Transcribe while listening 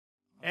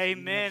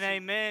Amen,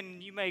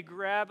 amen. You may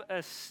grab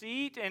a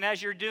seat, and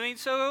as you're doing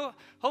so,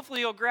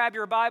 hopefully you'll grab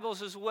your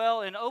Bibles as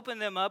well and open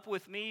them up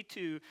with me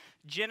to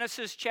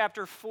Genesis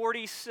chapter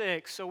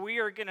 46. So we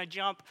are going to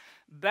jump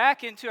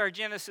back into our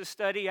Genesis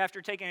study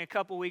after taking a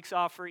couple weeks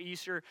off for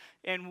Easter,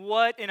 and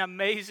what an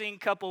amazing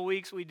couple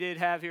weeks we did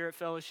have here at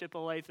Fellowship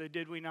Olathe,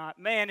 did we not?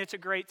 Man, it's a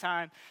great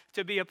time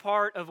to be a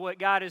part of what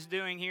God is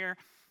doing here.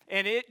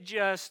 And it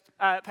just,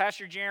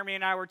 Pastor Jeremy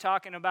and I were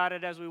talking about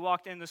it as we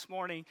walked in this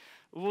morning.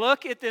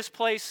 Look at this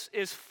place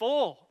is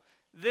full.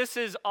 This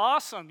is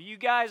awesome. You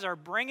guys are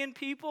bringing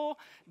people.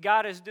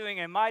 God is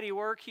doing a mighty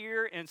work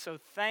here. And so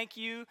thank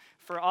you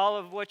for all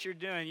of what you're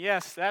doing.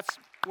 Yes, that's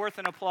worth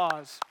an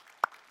applause.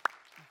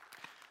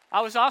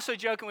 I was also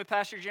joking with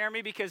Pastor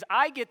Jeremy because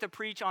I get to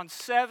preach on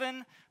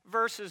 7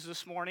 verses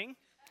this morning.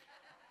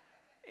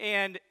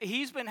 And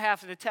he's been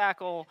having to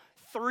tackle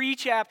 3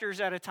 chapters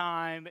at a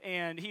time,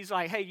 and he's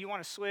like, hey, you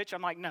want to switch?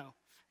 I'm like, no,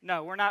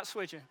 we're not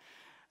switching.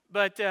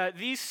 But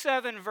these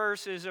 7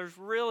 verses are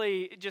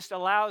really just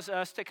allows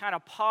us to kind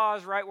of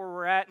pause right where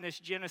we're at in this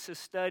Genesis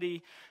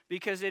study,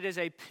 because it is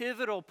a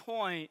pivotal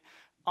point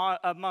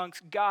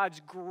amongst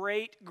God's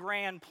great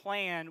grand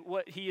plan,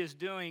 what he is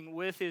doing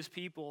with his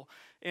people.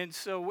 And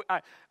so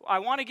I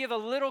want to give a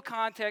little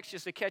context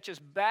just to catch us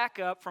back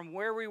up from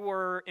where we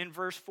were in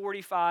verse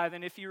 45.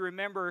 And if you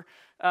remember,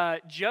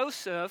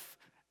 Joseph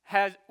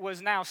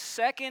was now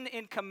second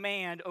in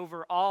command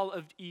over all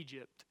of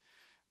Egypt,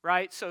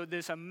 right? So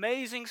this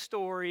amazing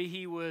story,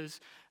 he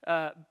was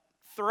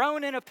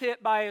thrown in a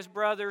pit by his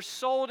brothers,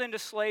 sold into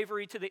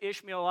slavery to the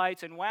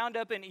Ishmaelites, and wound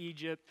up in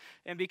Egypt.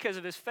 And because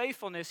of his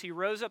faithfulness, he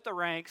rose up the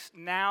ranks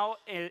now,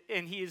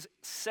 and he is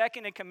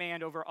second in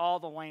command over all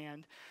the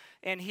land.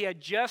 And he had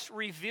just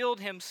revealed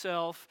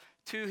himself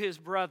to his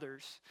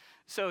brothers.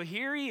 So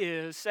here he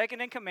is,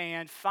 second in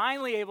command,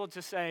 finally able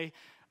to say,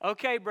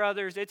 okay,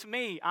 brothers, it's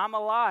me. I'm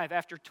alive.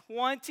 After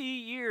 20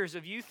 years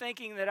of you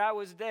thinking that I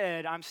was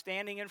dead, I'm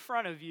standing in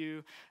front of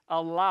you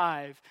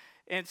alive.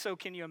 And so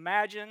can you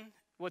imagine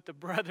what the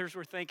brothers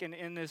were thinking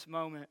in this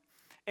moment?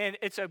 And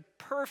it's a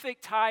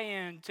perfect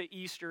tie-in to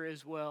Easter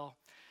as well,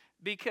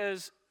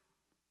 because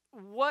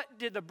what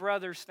did the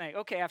brothers think?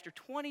 Okay, after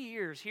 20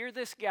 years, here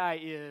this guy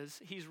is.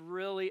 He's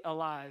really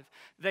alive.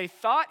 They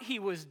thought he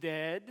was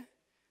dead,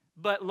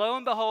 but lo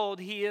and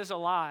behold, he is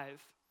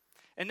alive.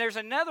 And there's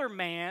another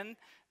man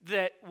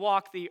that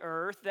walked the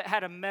earth that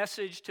had a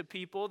message to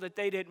people that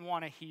they didn't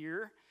want to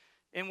hear.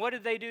 And what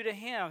did they do to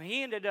him?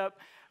 He ended up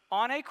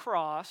on a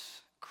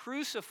cross,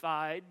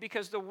 crucified,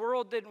 because the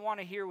world didn't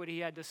want to hear what he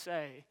had to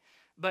say.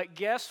 But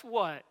guess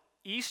what?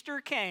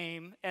 Easter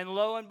came, and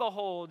lo and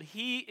behold,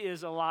 he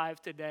is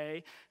alive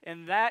today.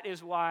 And that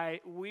is why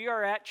we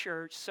are at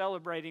church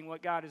celebrating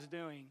what God is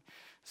doing.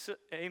 So,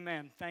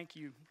 amen. Thank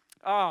you.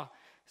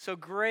 So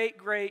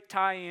great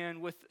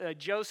tie-in with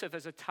Joseph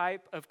as a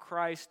type of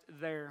Christ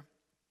there.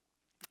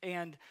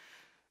 And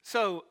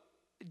so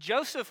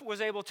Joseph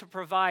was able to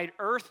provide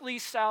earthly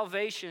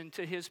salvation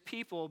to his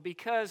people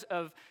because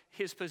of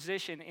his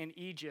position in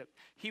Egypt.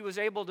 He was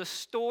able to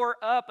store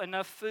up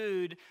enough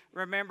food,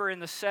 remember, in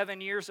the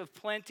 7 years of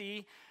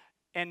plenty,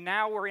 and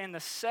now we're in the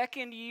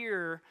 2nd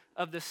year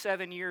of the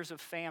 7 years of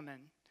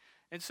famine.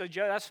 And so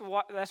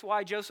that's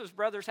why Joseph's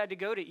brothers had to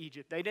go to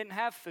Egypt. They didn't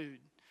have food,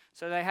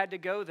 so they had to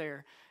go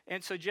there.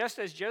 And so just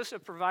as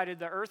Joseph provided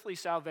the earthly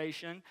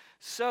salvation,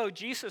 so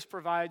Jesus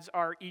provides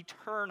our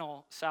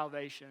eternal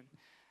salvation.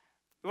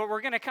 Well,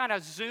 we're going to kind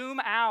of zoom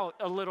out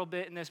a little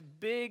bit in this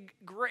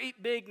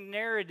great big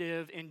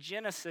narrative in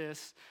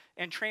Genesis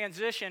and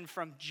transition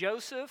from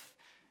Joseph,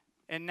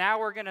 and now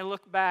we're going to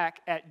look back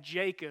at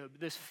Jacob,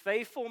 this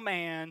faithful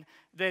man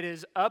that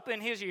is up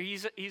in his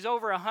years. He's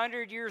over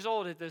 100 years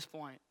old at this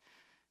point.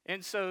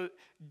 And so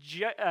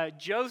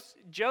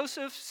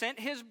Joseph sent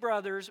his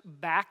brothers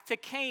back to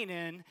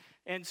Canaan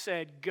and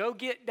said, go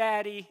get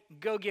daddy,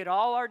 go get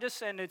all our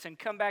descendants and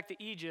come back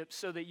to Egypt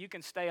so that you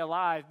can stay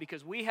alive,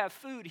 because we have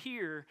food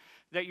here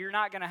that you're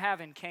not going to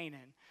have in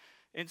Canaan.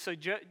 And so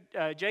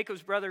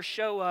Jacob's brothers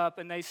show up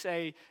and they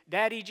say,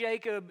 Daddy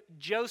Jacob,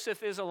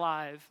 Joseph is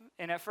alive.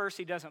 And at first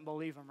he doesn't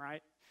believe them,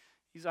 right?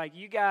 He's like,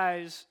 you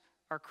guys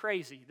are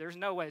crazy. There's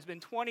no way. It's been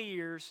 20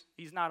 years.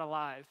 He's not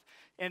alive.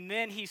 And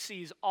then he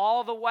sees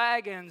all the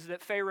wagons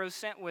that Pharaoh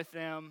sent with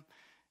them,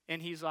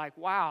 and he's like,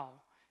 wow.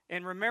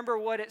 And remember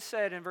what it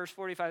said in verse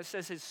 45. It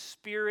says his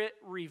spirit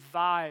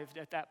revived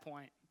at that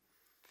point.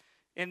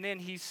 And then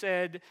he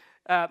said,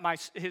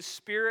 his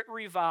spirit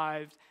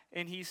revived,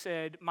 and he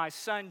said, my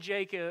son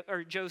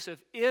Joseph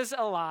is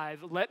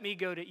alive. Let me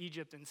go to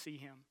Egypt and see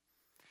him.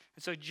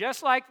 And so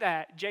just like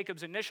that,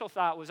 Jacob's initial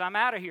thought was, I'm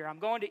out of here. I'm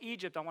going to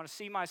Egypt. I want to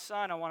see my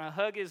son. I want to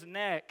hug his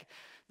neck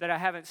that I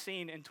haven't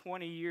seen in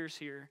 20 years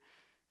here.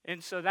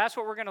 And so that's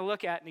what we're going to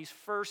look at in these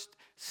first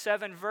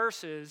 7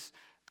 verses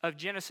of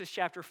Genesis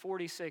chapter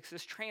 46,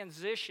 this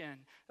transition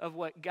of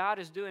what God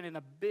is doing in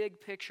the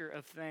big picture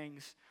of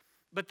things.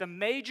 But the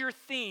major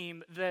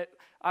theme that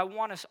I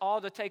want us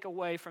all to take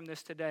away from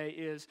this today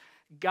is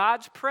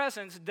God's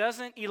presence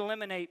doesn't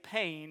eliminate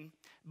pain,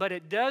 but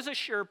it does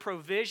assure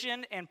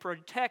provision and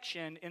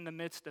protection in the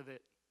midst of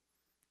it.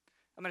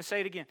 I'm going to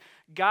say it again.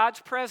 God's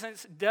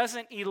presence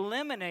doesn't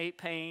eliminate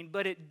pain,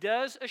 but it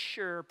does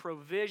assure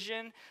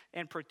provision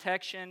and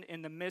protection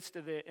in the midst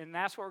of it. And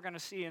that's what we're going to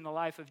see in the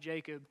life of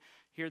Jacob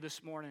here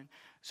this morning.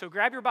 So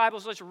grab your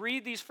Bibles. Let's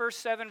read these first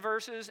 7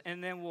 verses,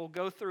 and then we'll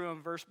go through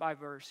them verse by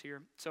verse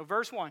here. So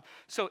verse 1.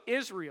 So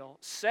Israel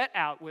set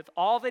out with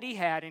all that he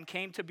had and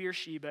came to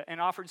Beersheba and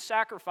offered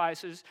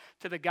sacrifices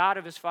to the God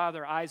of his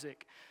father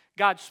Isaac.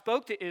 God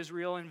spoke to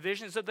Israel in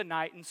visions of the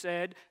night and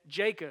said,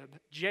 Jacob,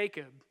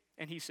 Jacob.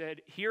 And he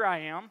said, Here I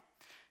am.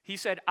 He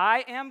said,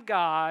 I am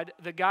God,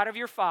 the God of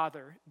your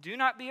father. Do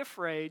not be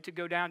afraid to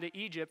go down to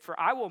Egypt, for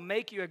I will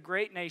make you a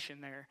great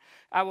nation there.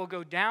 I will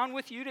go down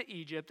with you to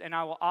Egypt, and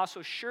I will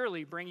also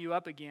surely bring you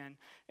up again,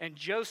 and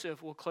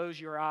Joseph will close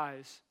your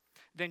eyes.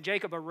 Then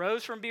Jacob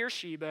arose from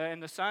Beersheba,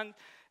 and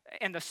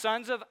the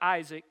sons of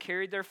Isaac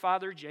carried their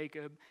father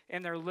Jacob,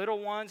 and their little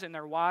ones, and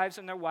their wives,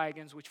 and their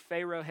wagons, which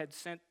Pharaoh had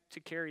sent to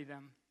carry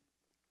them.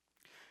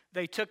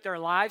 They took their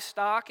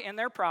livestock and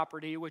their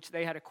property, which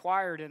they had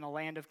acquired in the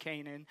land of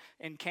Canaan,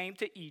 and came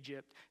to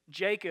Egypt,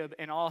 Jacob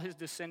and all his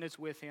descendants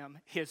with him,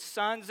 his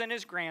sons and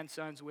his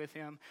grandsons with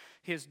him,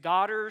 his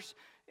daughters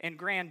and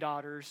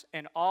granddaughters,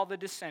 and all the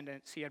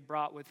descendants he had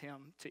brought with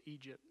him to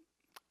Egypt.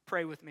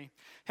 Pray with me.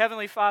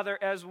 Heavenly Father,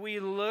 as we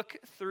look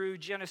through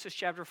Genesis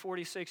chapter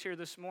 46 here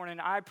this morning,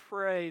 I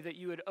pray that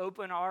you would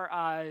open our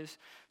eyes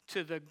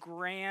to the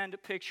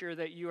grand picture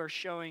that you are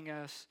showing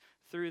us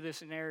through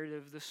this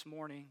narrative this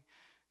morning.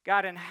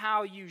 God, and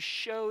how you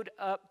showed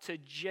up to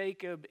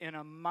Jacob in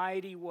a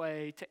mighty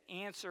way to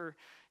answer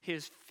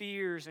his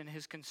fears and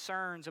his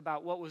concerns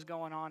about what was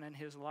going on in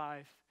his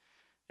life.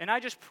 And I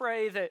just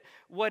pray that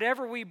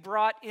whatever we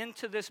brought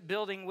into this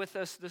building with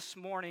us this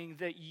morning,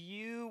 that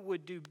you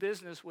would do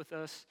business with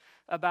us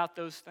about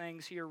those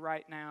things here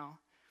right now.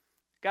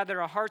 God, that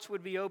our hearts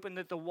would be open,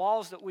 that the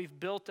walls that we've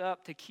built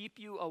up to keep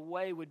you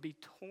away would be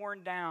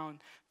torn down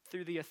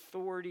through the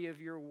authority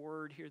of your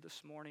word here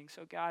this morning.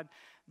 So God,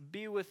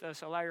 be with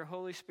us. Allow your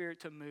Holy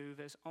Spirit to move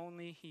as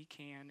only he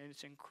can. And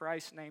it's in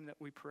Christ's name that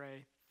we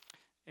pray.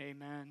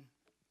 Amen.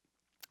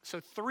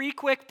 So 3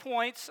 quick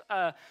points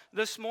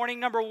this morning.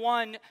 Number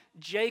 1,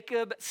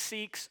 Jacob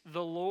seeks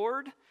the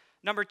Lord.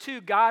 Number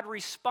 2, God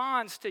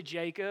responds to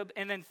Jacob.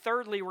 And then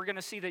thirdly, we're going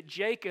to see that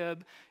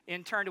Jacob,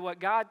 in turn to what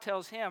God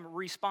tells him,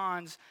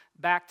 responds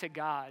back to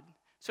God.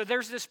 So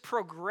there's this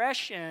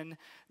progression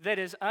that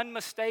is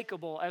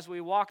unmistakable as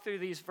we walk through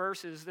these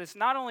verses that's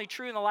not only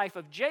true in the life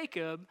of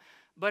Jacob,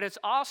 but it's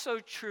also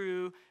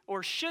true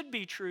or should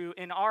be true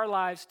in our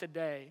lives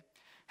today.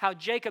 How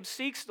Jacob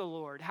seeks the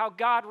Lord, how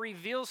God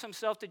reveals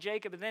himself to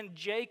Jacob, and then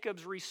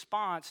Jacob's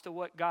response to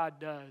what God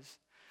does.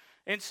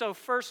 And so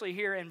firstly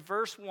here in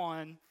verse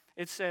 1,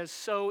 it says,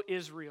 so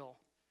Israel.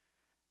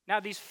 Now,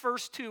 these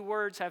first 2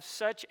 words have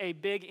such a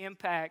big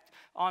impact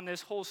on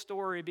this whole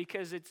story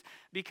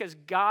because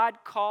God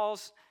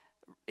calls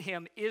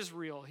him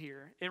Israel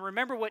here. And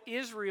remember what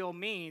Israel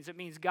means. It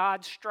means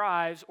God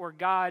strives or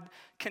God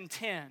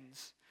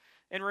contends.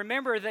 And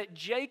remember that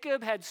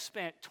Jacob had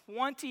spent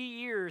 20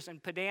 years in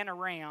Padan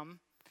Aram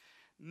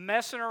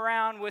messing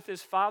around with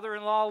his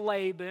father-in-law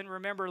Laban.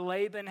 Remember,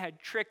 Laban had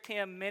tricked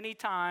him many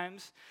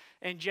times,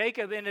 and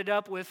Jacob ended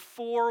up with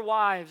 4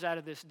 wives out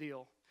of this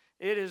deal.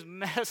 It is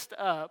messed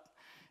up.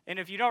 And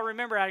if you don't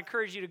remember, I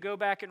encourage you to go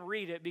back and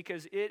read it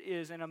because it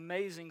is an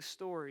amazing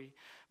story.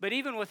 But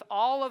even with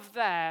all of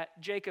that,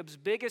 Jacob's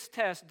biggest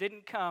test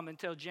didn't come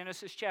until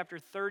Genesis chapter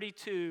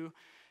 32,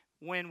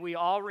 when we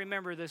all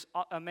remember this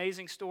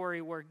amazing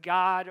story where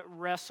God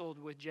wrestled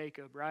with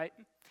Jacob, right?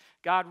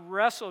 God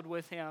wrestled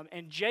with him,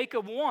 and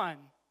Jacob won.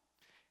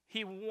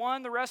 He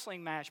won the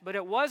wrestling match, but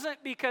it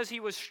wasn't because he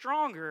was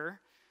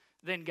stronger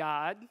than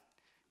God.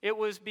 It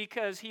was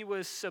because he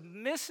was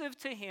submissive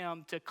to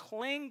him, to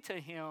cling to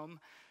him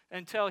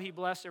until he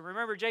blessed him.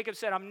 Remember, Jacob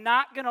said, I'm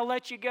not going to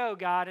let you go,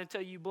 God,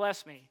 until you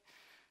bless me.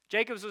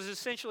 Jacob was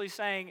essentially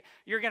saying,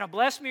 you're going to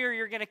bless me or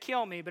you're going to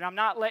kill me, but I'm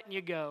not letting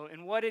you go.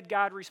 And what did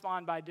God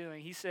respond by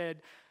doing? He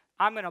said,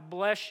 I'm going to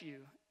bless you.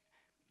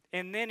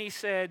 And then he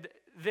said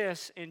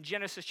this in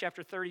Genesis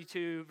chapter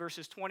 32,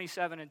 verses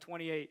 27 and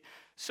 28.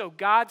 So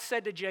God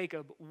said to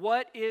Jacob,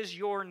 what is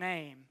your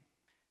name?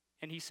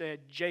 And he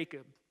said,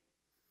 Jacob.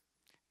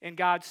 And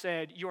God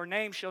said, your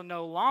name shall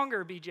no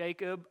longer be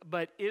Jacob,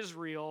 but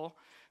Israel,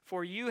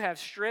 for you have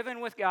striven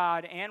with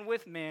God and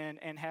with men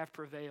and have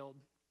prevailed.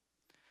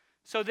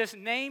 So this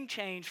name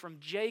change from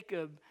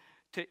Jacob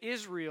to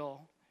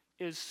Israel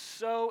is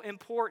so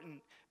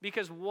important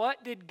because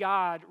what did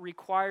God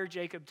require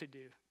Jacob to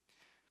do?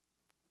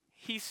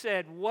 He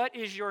said, what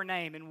is your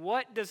name? And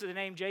what does the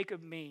name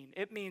Jacob mean?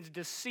 It means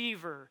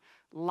deceiver,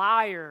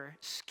 liar,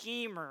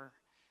 schemer.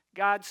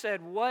 God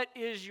said, what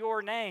is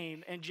your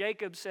name? And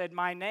Jacob said,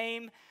 my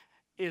name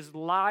is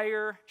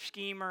liar,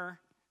 schemer.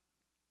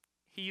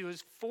 He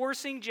was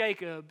forcing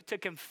Jacob to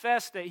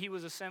confess that he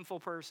was a sinful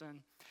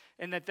person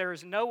and that there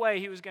is no way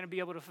he was going to be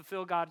able to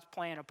fulfill God's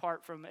plan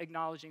apart from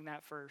acknowledging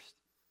that first.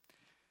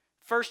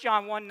 1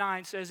 John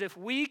 1:9 says, if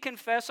we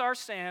confess our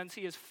sins,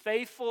 he is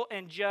faithful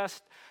and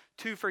just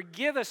to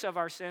forgive us of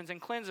our sins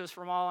and cleanse us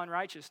from all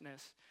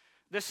unrighteousness.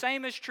 The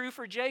same is true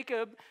for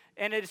Jacob,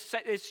 and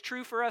it's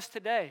true for us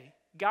today.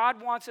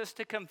 God wants us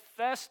to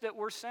confess that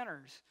we're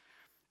sinners.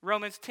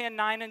 Romans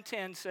 10:9 and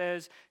 10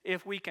 says,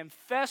 if we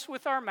confess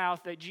with our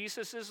mouth that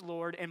Jesus is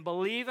Lord and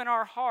believe in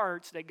our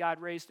hearts that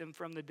God raised him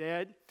from the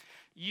dead,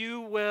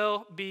 you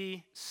will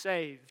be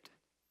saved.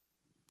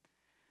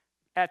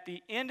 At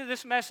the end of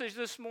this message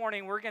this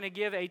morning, we're going to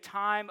give a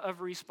time of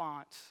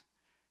response.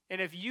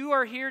 And if you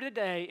are here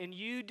today and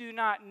you do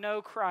not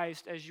know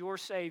Christ as your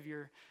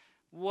Savior,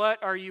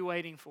 what are you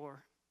waiting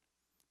for?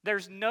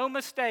 There's no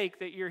mistake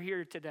that you're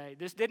here today.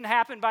 This didn't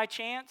happen by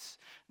chance.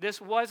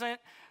 This wasn't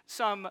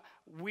some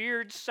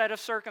weird set of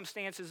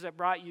circumstances that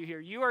brought you here.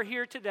 You are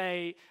here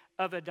today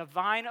of a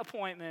divine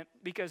appointment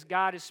because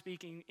God is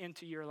speaking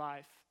into your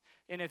life.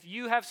 And if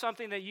you have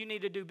something that you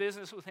need to do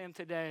business with him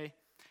today,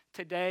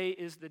 today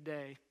is the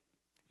day.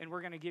 And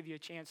we're going to give you a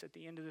chance at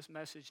the end of this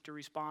message to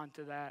respond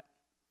to that.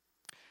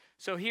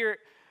 So here,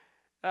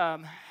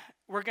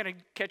 we're going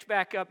to catch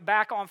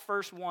back on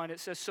verse 1. It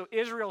says, so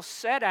Israel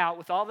set out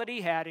with all that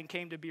he had and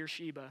came to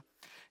Beersheba.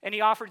 And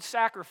he offered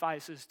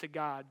sacrifices to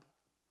God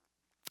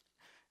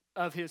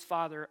of his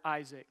father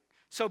Isaac.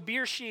 So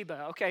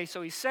Beersheba, okay,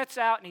 so he sets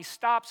out and he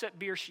stops at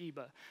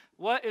Beersheba.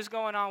 What is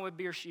going on with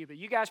Beersheba?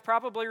 You guys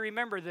probably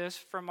remember this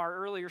from our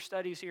earlier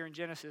studies here in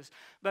Genesis,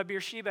 but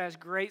Beersheba has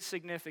great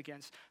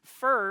significance.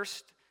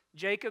 First,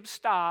 Jacob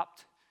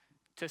stopped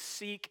to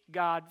seek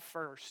God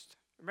first.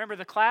 Remember,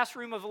 the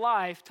classroom of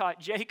life taught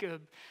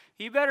Jacob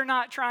he better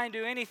not try and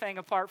do anything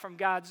apart from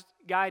God's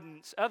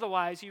guidance.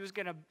 Otherwise, he was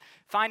going to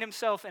find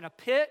himself in a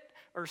pit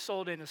or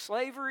sold into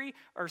slavery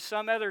or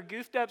some other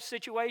goofed up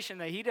situation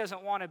that he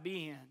doesn't want to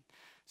be in.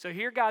 So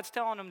here God's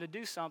telling him to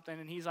do something,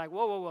 and he's like,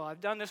 whoa,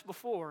 I've done this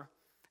before.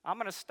 I'm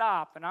going to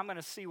stop, and I'm going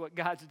to see what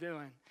God's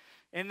doing.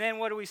 And then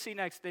what do we see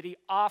next? That he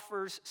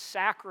offers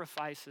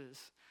sacrifices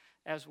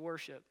as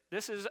worship.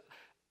 This is,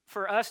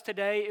 for us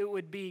today, it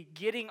would be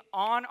getting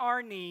on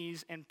our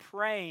knees and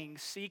praying,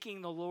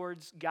 seeking the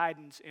Lord's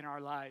guidance in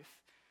our life.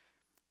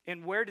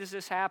 And where does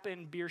this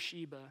happen?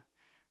 Beersheba.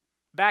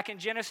 Back in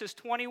Genesis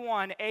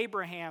 21,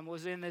 Abraham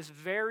was in this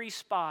very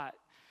spot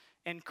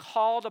and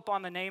called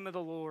upon the name of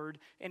the Lord,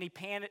 and he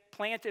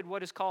planted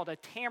what is called a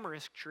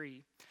tamarisk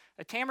tree.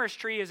 A tamarisk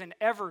tree is an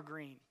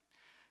evergreen.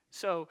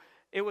 So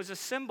it was a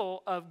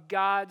symbol of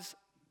God's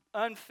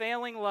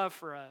unfailing love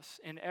for us,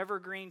 an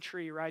evergreen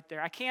tree right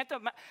there.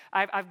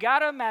 I've got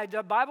to imagine,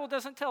 the Bible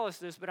doesn't tell us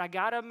this, but I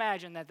got to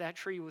imagine that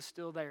tree was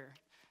still there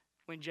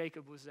when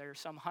Jacob was there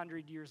some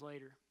 100 years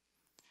later.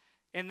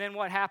 And then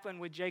what happened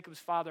with Jacob's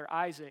father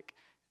Isaac?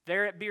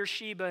 There at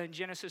Beersheba in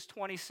Genesis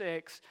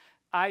 26,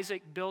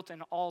 Isaac built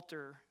an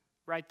altar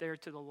right there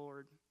to the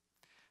Lord.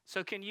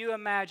 So can you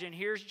imagine,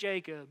 here's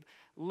Jacob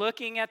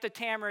looking at the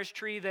tamarisk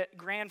tree that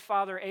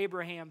grandfather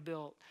Abraham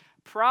built,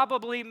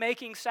 probably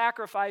making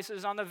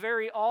sacrifices on the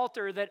very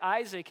altar that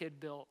Isaac had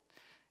built.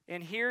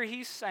 And here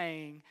he's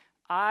saying,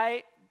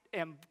 I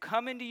am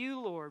coming to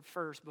you, Lord,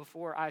 first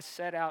before I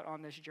set out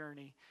on this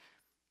journey.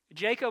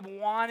 Jacob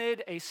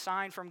wanted a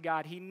sign from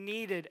God. He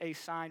needed a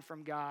sign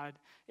from God,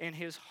 and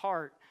his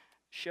heart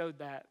showed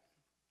that.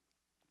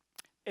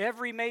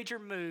 Every major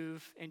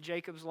move in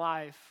Jacob's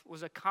life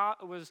was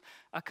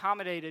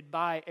accommodated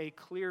by a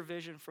clear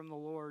vision from the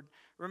Lord.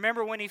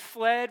 Remember when he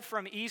fled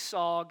from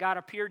Esau, God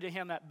appeared to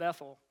him at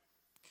Bethel.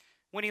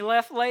 When he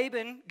left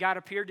Laban, God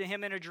appeared to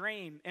him in a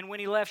dream. And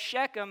when he left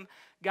Shechem,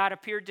 God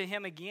appeared to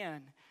him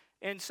again.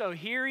 And so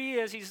here he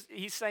is,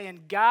 he's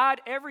saying,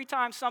 God, every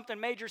time something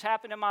major's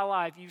happened in my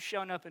life, you've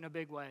shown up in a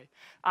big way.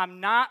 I'm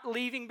not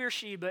leaving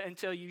Beersheba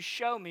until you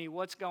show me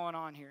what's going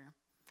on here.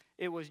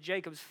 It was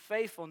Jacob's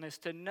faithfulness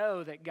to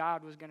know that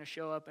God was going to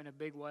show up in a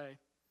big way.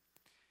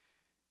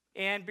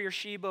 And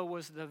Beersheba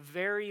was the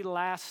very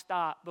last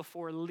stop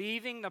before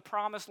leaving the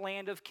promised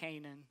land of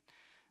Canaan,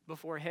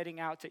 before heading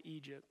out to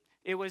Egypt.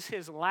 It was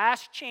his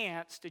last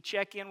chance to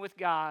check in with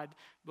God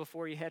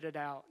before he headed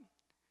out.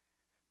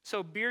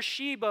 So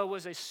Beersheba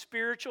was a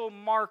spiritual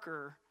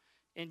marker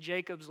in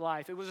Jacob's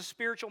life. It was a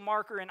spiritual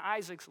marker in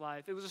Isaac's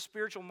life. It was a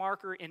spiritual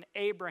marker in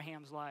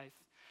Abraham's life.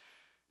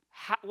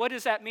 What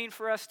does that mean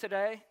for us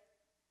today?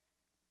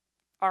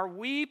 Are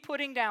we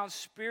putting down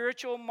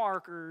spiritual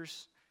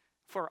markers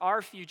for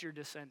our future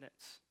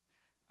descendants?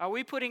 Are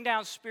we putting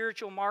down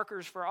spiritual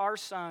markers for our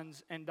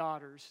sons and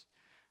daughters?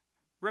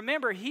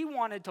 Remember, he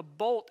wanted to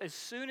bolt as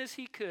soon as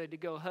he could to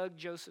go hug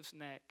Joseph's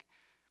neck.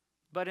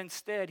 But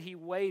instead, he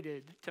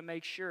waited to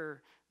make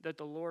sure that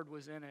the Lord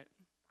was in it.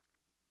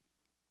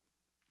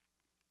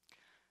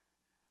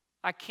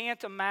 I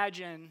can't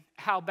imagine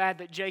how bad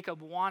that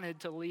Jacob wanted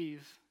to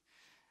leave.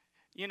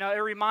 You know, it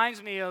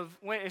reminds me of,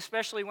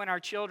 especially when our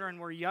children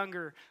were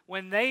younger,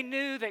 when they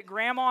knew that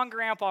grandma and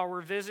grandpa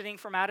were visiting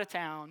from out of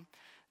town,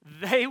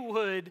 they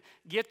would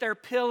get their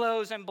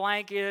pillows and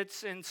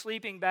blankets and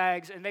sleeping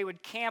bags, and they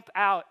would camp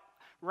out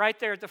right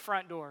there at the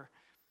front door.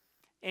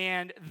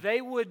 And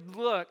they would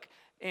look,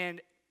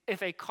 and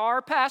if a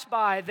car passed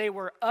by, they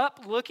were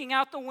up looking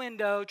out the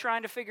window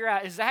trying to figure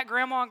out, is that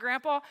grandma and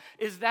grandpa?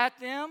 Is that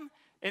them?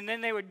 And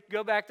then they would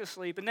go back to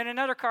sleep. And then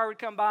another car would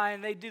come by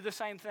and they'd do the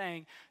same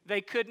thing.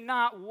 They could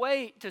not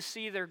wait to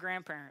see their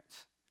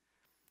grandparents.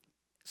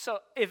 So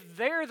if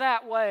they're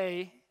that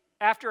way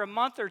after a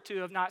month or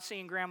two of not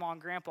seeing grandma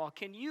and grandpa,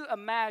 can you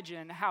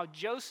imagine how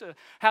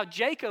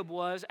Jacob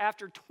was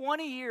after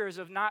 20 years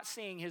of not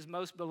seeing his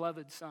most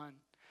beloved son?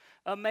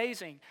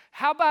 Amazing.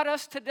 How about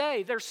us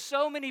today? There's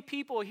so many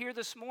people here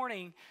this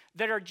morning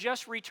that are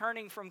just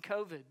returning from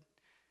COVID.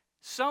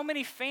 So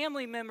many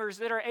family members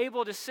that are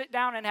able to sit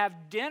down and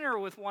have dinner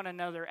with one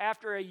another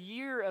after a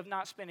year of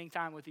not spending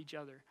time with each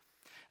other.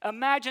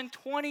 Imagine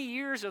 20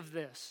 years of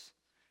this.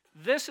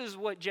 This is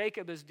what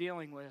Jacob is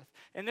dealing with.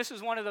 And this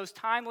is one of those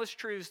timeless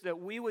truths that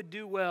we would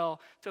do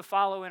well to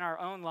follow in our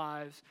own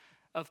lives,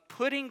 of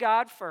putting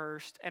God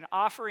first and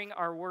offering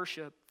our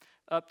worship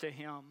up to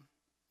Him.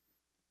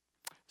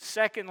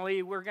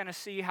 Secondly, we're going to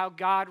see how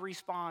God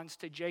responds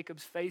to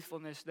Jacob's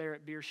faithfulness there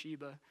at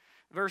Beersheba.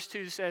 Verse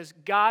 2 says,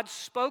 God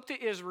spoke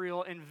to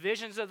Israel in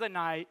visions of the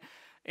night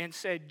and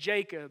said,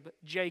 Jacob,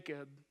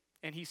 Jacob.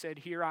 And he said,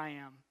 here I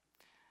am.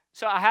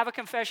 So I have a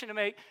confession to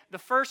make. The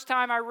first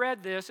time I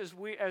read this, as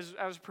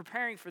I was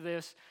preparing for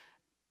this,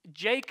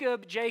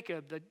 Jacob,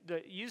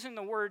 using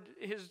the word,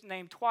 his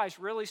name twice,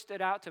 really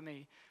stood out to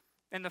me.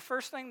 And the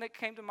first thing that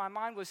came to my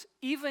mind was,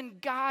 even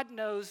God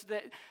knows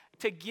that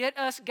to get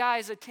us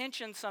guys'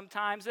 attention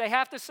sometimes, he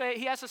has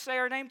to say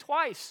our name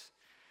twice.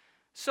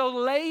 So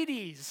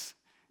ladies,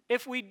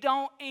 if we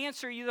don't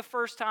answer you the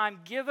first time,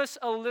 give us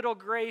a little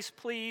grace,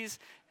 please.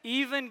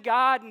 Even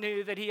God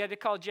knew that he had to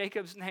call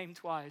Jacob's name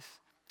twice.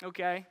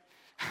 Okay?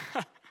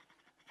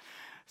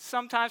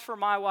 Sometimes for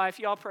my wife,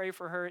 y'all pray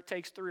for her, it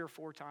takes 3 or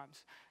 4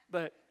 times.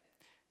 But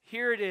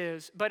here it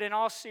is. But in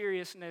all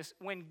seriousness,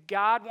 when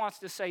God wants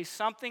to say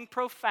something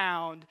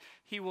profound,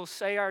 he will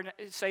say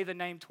the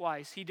name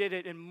twice. He did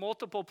it in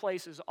multiple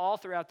places all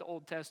throughout the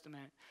Old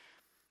Testament.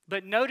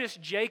 But notice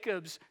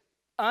Jacob's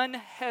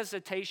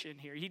unhesitation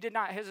here. He did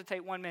not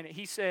hesitate 1 minute.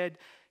 He said,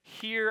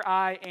 here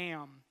I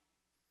am.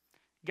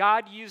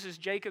 God uses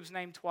Jacob's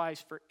name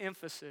twice for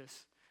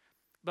emphasis.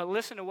 But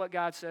listen to what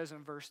God says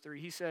in verse 3.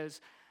 He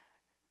says,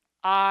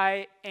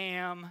 I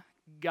am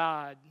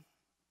God.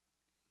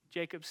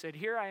 Jacob said,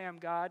 here I am,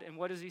 God. And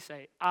what does he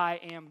say? I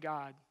am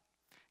God.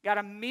 God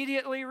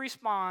immediately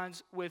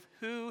responds with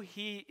who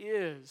he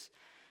is.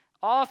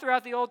 All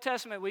throughout the Old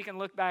Testament, we can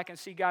look back and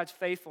see God's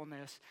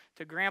faithfulness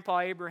to Grandpa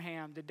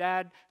Abraham,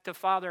 to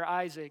Father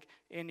Isaac.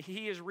 And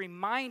he is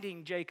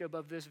reminding Jacob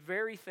of this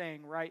very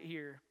thing right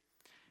here.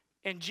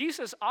 And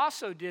Jesus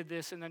also did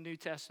this in the New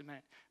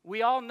Testament.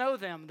 We all know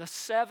them, the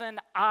 7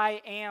 I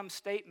am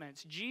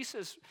statements.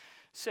 Jesus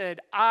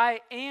said,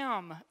 I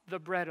am the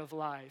bread of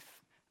life.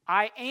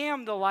 I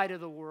am the light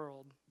of the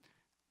world.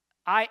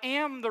 I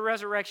am the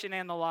resurrection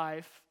and the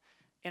life.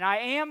 And I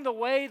am the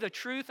way, the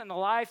truth, and the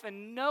life,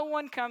 and no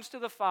one comes to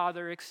the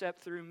Father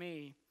except through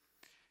me.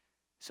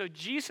 So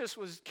Jesus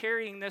was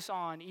carrying this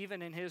on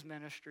even in his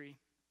ministry.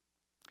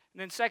 And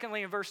then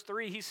secondly, in verse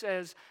 3, he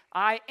says,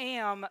 I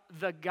am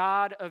the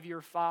God of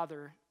your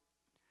father.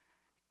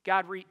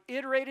 God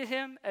reiterated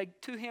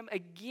to him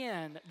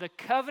again the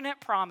covenant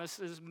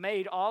promises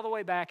made all the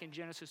way back in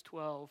Genesis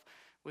 12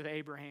 with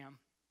Abraham.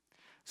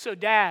 So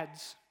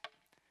dads,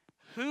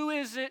 who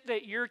is it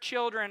that your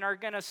children are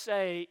going to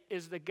say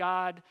is the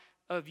God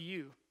of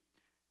you?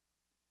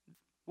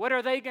 What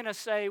are they going to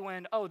say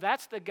when, oh,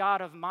 that's the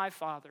God of my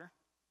father?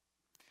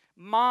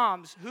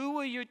 Moms, who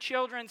will your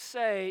children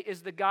say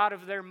is the God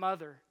of their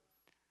mother?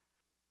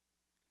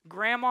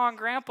 Grandma and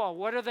grandpa,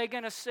 what are they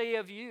going to say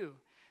of you?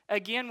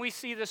 Again, we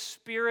see the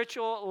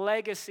spiritual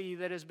legacy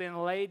that has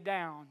been laid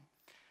down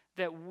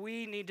that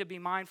we need to be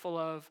mindful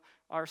of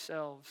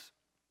ourselves.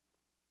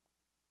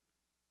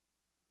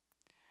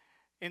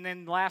 And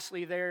then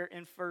lastly there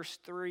in verse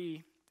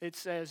 3, it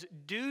says,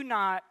 do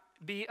not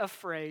be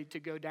afraid to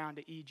go down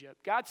to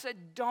Egypt. God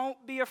said, don't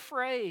be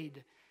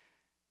afraid.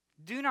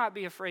 Do not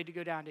be afraid to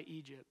go down to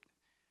Egypt.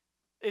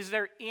 Is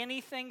there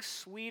anything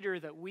sweeter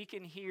that we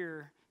can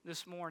hear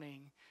this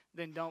morning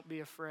than don't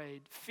be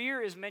afraid?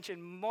 Fear is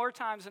mentioned more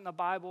times in the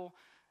Bible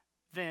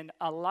than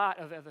a lot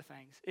of other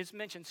things. It's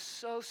mentioned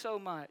so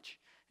much.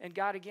 And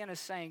God again is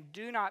saying,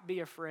 do not be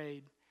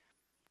afraid.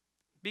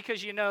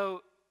 Because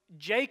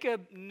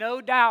Jacob no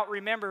doubt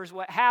remembers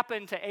what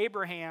happened to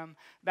Abraham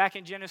back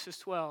in Genesis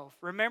 12.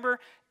 Remember,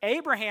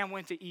 Abraham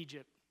went to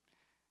Egypt.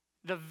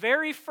 The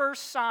very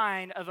first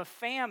sign of a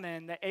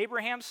famine that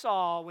Abraham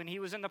saw when he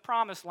was in the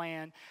promised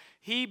land,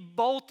 he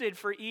bolted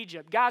for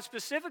Egypt. God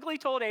specifically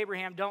told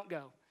Abraham, don't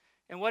go.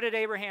 And what did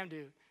Abraham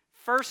do?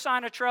 First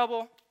sign of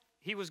trouble,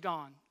 he was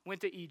gone,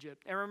 went to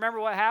Egypt. And remember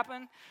what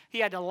happened? He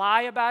had to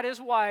lie about his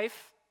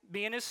wife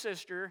being his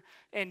sister,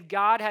 and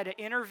God had to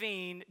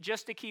intervene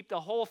just to keep the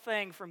whole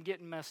thing from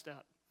getting messed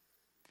up.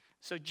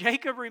 So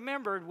Jacob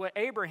remembered what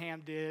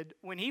Abraham did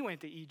when he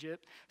went to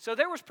Egypt, so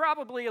there was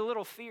probably a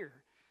little fear.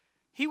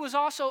 He was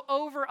also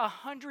over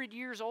 100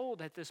 years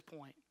old at this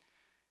point.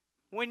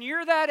 When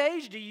you're that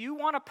age, do you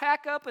want to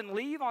pack up and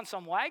leave on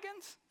some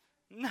wagons?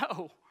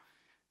 No.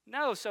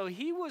 So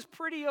he was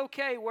pretty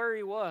okay where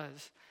he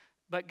was.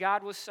 But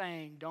God was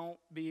saying, don't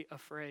be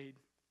afraid.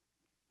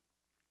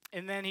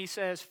 And then he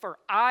says, for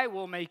I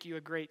will make you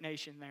a great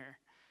nation there.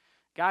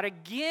 God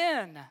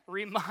again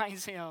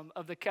reminds him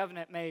of the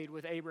covenant made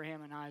with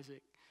Abraham and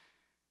Isaac.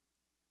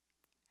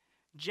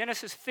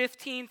 Genesis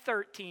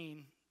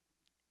 15:13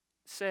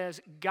 says,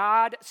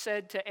 God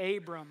said to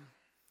Abram,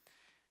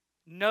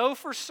 know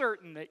for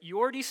certain that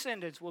your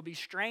descendants will be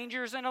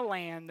strangers in a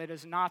land that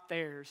is not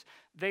theirs.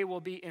 They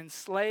will be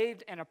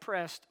enslaved and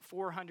oppressed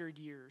 400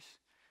 years.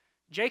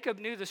 Jacob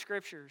knew the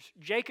scriptures.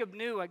 Jacob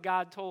knew what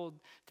God told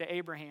to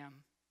Abraham,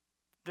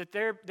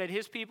 that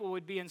his people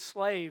would be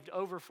enslaved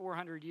over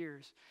 400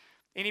 years.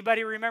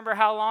 Anybody remember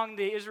how long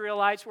the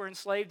Israelites were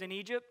enslaved in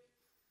Egypt?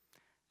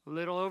 A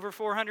little over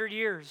 400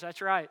 years,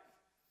 that's right.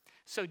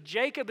 So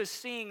Jacob is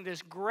seeing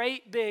this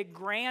great big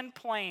grand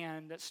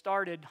plan that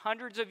started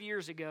hundreds of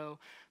years ago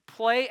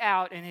play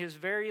out in his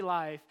very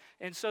life.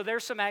 And so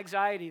there's some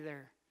anxiety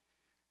there.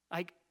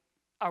 Like,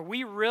 are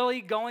we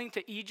really going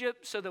to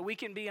Egypt so that we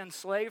can be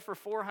enslaved for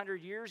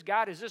 400 years?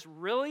 God, is this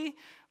really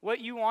what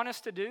you want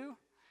us to do?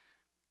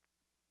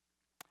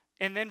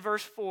 And then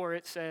verse 4,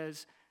 it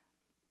says,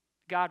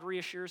 God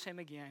reassures him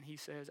again. He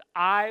says,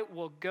 I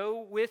will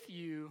go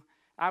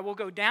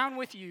down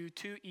with you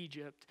to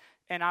Egypt,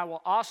 and I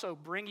will also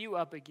bring you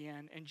up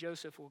again, and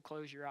Joseph will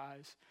close your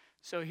eyes.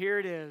 So here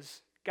it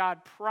is.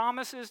 God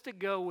promises to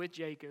go with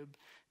Jacob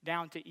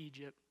down to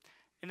Egypt.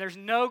 And there's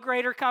no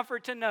greater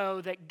comfort to know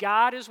that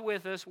God is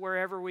with us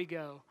wherever we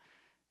go.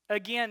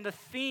 Again,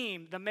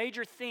 the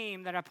major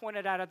theme that I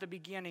pointed out at the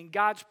beginning,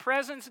 God's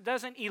presence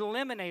doesn't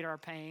eliminate our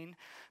pain,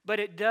 but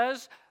it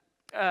does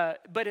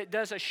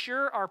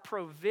assure our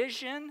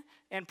provision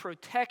and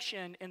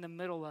protection in the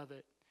middle of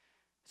it.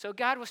 So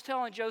God was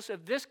telling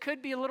Joseph, this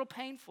could be a little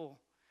painful,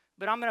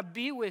 but I'm going to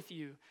be with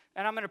you,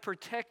 and I'm going to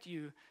protect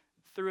you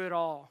through it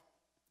all.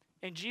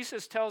 And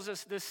Jesus tells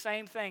us this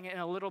same thing in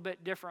a little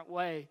bit different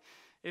way,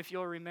 if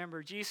you'll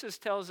remember. Jesus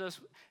tells us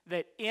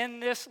that in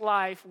this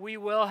life we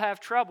will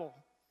have trouble.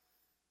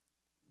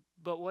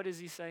 But what does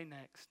he say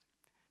next?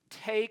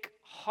 Take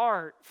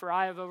heart, for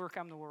I have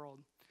overcome the world.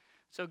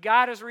 So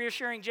God is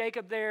reassuring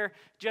Jacob there,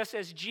 just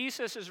as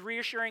Jesus is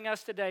reassuring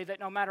us today, that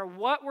no matter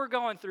what we're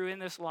going through in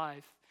this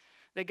life,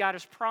 that God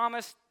has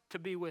promised to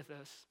be with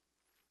us.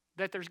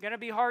 That there's going to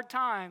be hard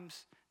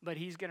times, but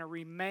he's going to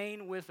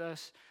remain with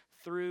us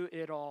through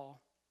it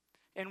all.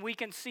 And we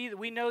can see that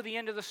we know the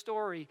end of the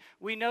story.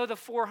 We know the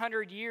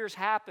 400 years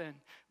happened.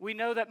 We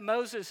know that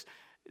Moses,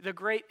 the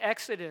great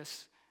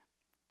Exodus,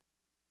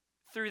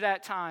 through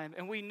that time.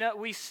 And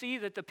we see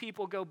that the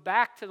people go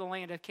back to the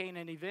land of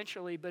Canaan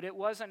eventually, but it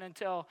wasn't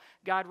until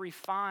God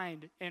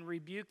refined and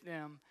rebuked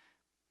them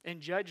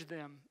and judged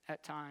them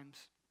at times.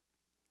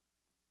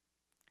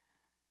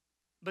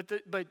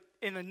 But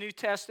in the New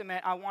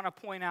Testament, I want to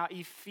point out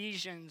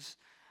Ephesians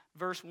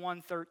verse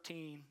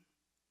 1:13.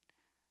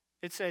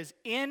 It says,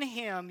 in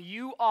him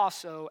you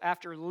also,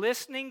 after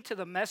listening to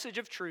the message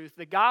of truth,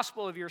 the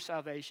gospel of your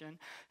salvation,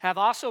 have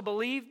also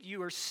believed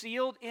you are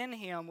sealed in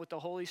him with the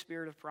Holy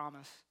Spirit of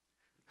promise.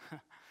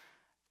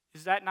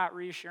 Is that not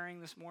reassuring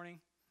this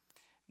morning?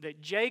 That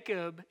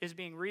Jacob is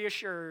being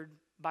reassured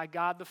by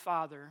God the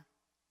Father,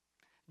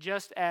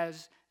 just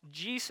as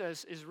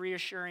Jesus is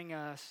reassuring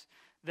us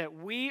that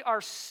we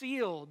are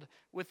sealed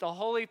with the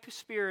Holy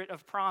Spirit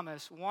of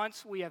promise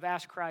once we have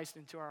asked Christ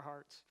into our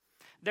hearts.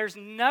 There's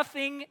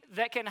nothing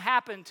that can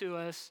happen to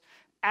us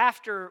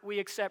after we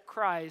accept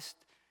Christ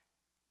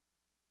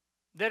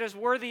that is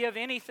worthy of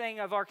anything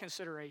of our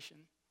consideration.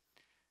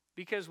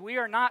 Because we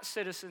are not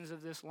citizens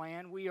of this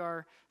land, we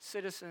are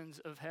citizens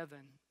of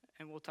heaven.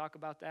 And we'll talk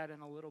about that in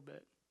a little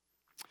bit.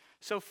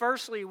 So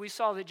firstly, we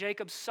saw that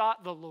Jacob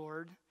sought the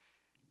Lord.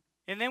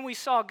 And then we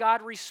saw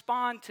God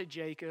respond to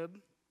Jacob.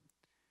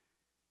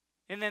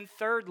 And then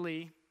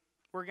thirdly,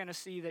 we're going to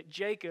see that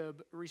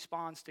Jacob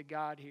responds to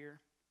God here.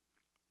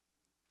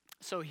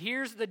 So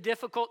here's the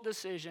difficult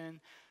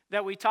decision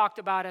that we talked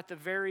about at the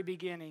very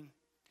beginning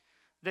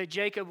that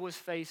Jacob was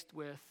faced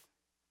with.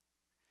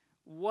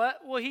 What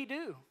will he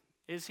do?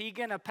 Is he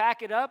going to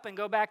pack it up and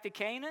go back to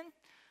Canaan?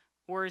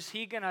 Or is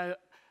he going to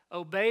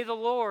obey the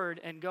Lord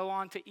and go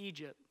on to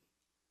Egypt?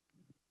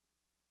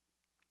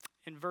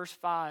 In verse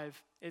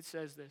 5, it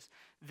says this.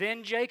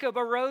 Then Jacob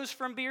arose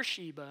from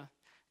Beersheba,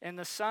 and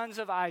the sons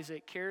of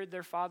Isaac carried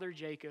their father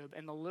Jacob,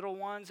 and the little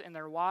ones and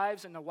their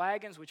wives and the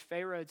wagons which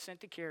Pharaoh had sent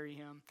to carry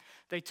him.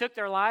 They took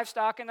their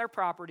livestock and their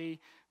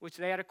property, which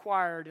they had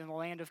acquired in the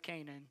land of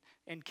Canaan,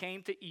 and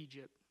came to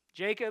Egypt.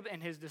 Jacob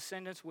and his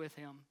descendants with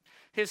him,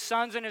 his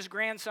sons and his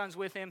grandsons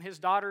with him, his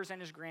daughters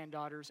and his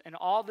granddaughters, and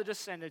all the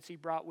descendants he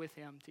brought with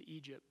him to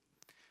Egypt.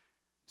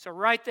 So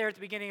right there at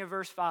the beginning of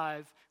verse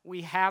 5,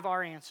 we have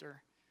our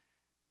answer.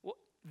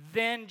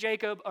 Then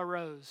Jacob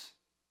arose.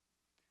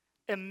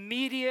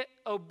 Immediate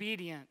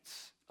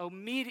obedience,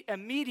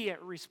 immediate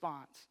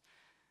response.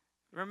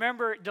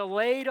 Remember,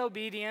 delayed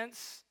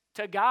obedience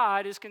to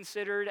God is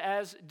considered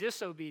as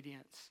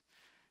disobedience.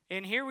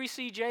 And here we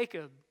see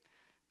Jacob,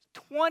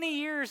 20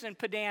 years in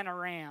Padan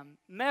Aram,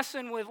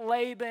 messing with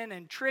Laban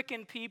and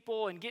tricking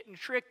people and getting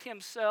tricked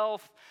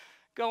himself,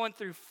 going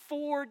through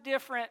 4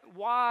 different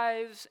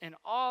wives and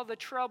all the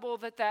trouble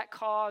that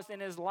caused in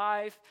his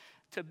life,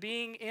 to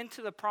being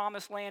into the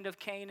promised land of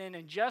Canaan.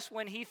 And just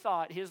when he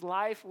thought his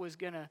life was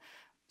going to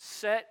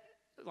set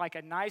like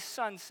a nice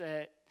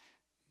sunset,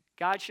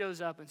 God shows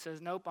up and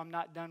says, nope, I'm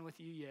not done with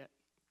you yet.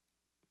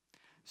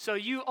 So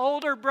you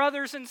older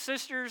brothers and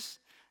sisters,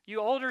 you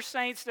older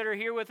saints that are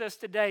here with us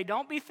today,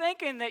 don't be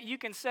thinking that you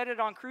can set it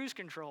on cruise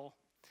control.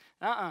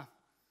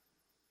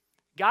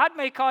 God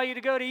may call you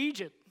to go to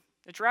Egypt.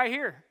 It's right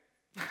here.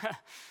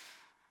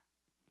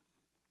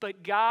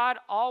 But God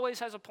always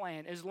has a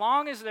plan. As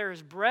long as there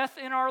is breath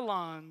in our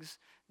lungs,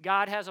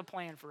 God has a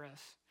plan for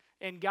us.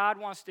 And God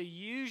wants to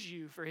use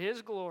you for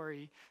His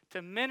glory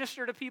to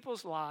minister to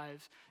people's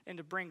lives and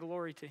to bring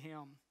glory to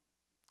Him.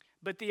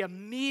 But the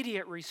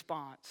immediate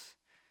response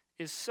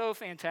is so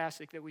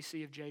fantastic that we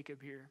see of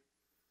Jacob here.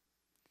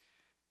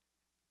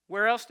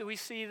 Where else do we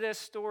see this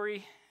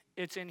story?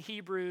 It's in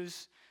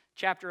Hebrews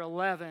chapter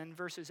 11,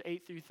 verses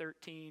 8 through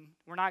 13.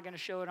 We're not going to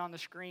show it on the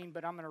screen,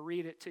 but I'm going to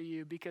read it to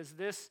you because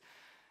this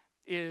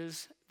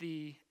is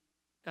the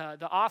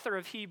author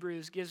of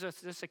Hebrews gives us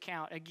this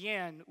account.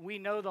 Again, we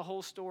know the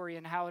whole story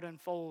and how it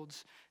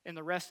unfolds in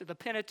the rest of the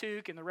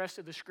Pentateuch and the rest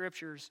of the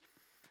scriptures.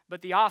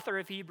 But the author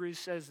of Hebrews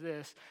says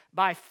this: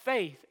 by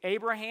faith,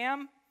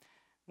 Abraham,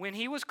 when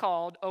he was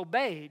called,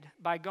 obeyed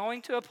by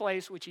going to a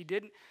place which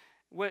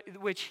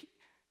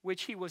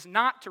he was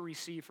not to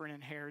receive for an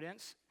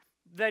inheritance,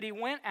 that he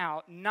went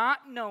out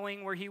not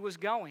knowing where he was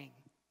going.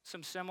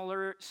 Some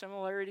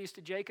similarities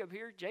to Jacob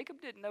here.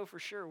 Jacob didn't know for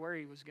sure where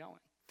he was going.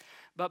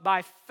 But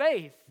by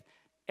faith,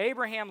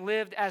 Abraham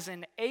lived as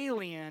an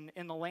alien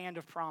in the land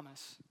of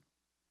promise.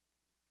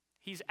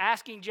 He's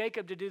asking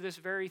Jacob to do this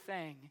very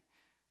thing.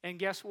 And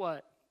guess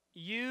what?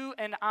 You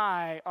and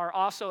I are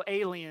also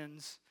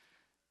aliens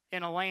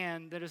in a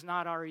land that is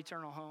not our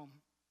eternal home.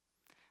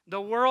 The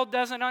world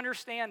doesn't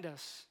understand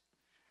us.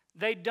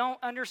 They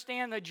don't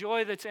understand the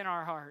joy that's in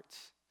our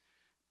hearts.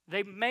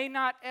 They may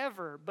not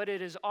ever, but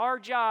it is our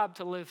job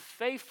to live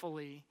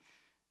faithfully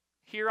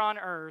here on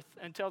earth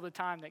until the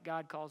time that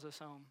God calls us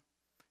home.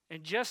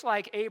 And just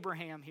like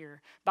Abraham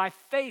here, by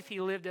faith he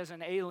lived as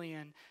an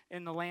alien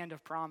in the land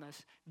of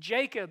promise.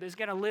 Jacob is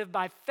going to live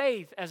by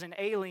faith as an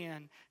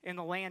alien in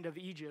the land of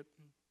Egypt.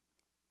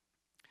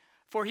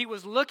 For he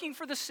was looking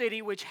for the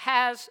city which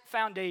has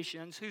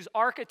foundations, whose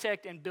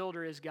architect and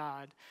builder is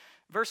God.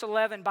 Verse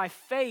 11, by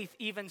faith,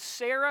 even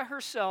Sarah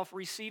herself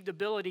received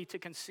ability to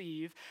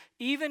conceive,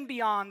 even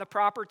beyond the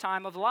proper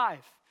time of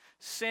life,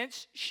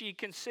 since she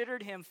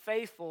considered him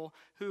faithful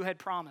who had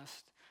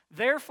promised.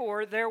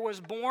 Therefore, there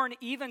was born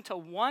even to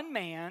one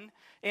man,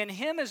 and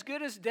him as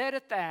good as dead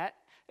at that,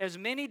 as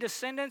many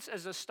descendants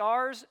as the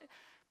stars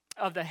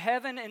of the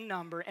heaven in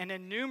number, and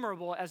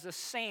innumerable as the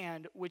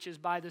sand which is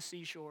by the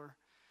seashore.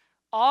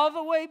 All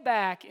the way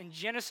back in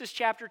Genesis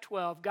chapter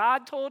 12,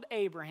 God told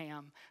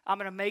Abraham, I'm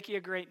going to make you a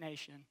great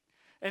nation.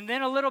 And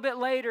then a little bit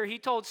later, he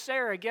told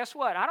Sarah, guess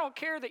what? I don't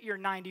care that you're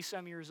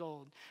 90-some years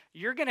old.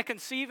 You're going to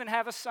conceive and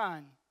have a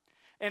son.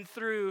 And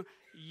through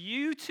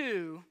you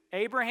two,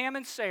 Abraham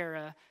and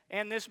Sarah,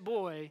 and this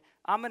boy,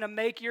 I'm going to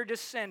make your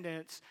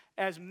descendants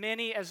as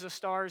many as the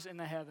stars in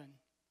the heaven.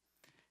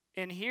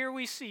 And here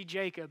we see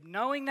Jacob,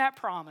 knowing that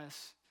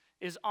promise,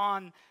 is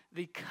on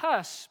the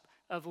cusp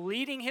of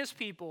leading his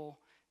people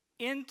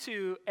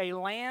into a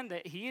land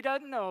that he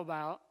doesn't know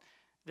about,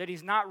 that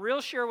he's not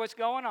real sure what's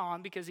going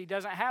on because he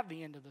doesn't have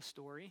the end of the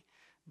story,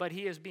 but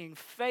he is being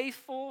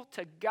faithful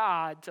to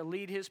God to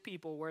lead his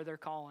people where they're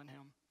calling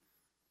him.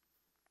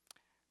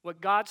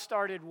 What God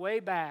started way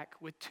back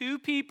with 2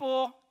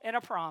 people and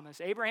a promise,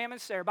 Abraham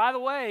and Sarah. By the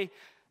way,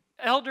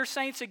 elder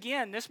saints,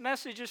 again, this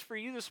message is for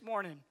you this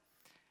morning.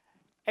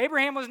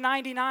 Abraham was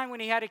 99 when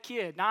he had a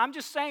kid. Now, I'm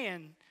just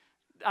saying,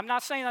 I'm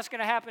not saying that's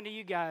going to happen to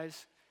you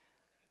guys.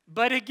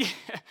 But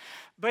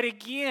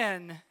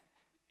again,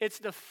 it's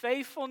the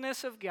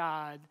faithfulness of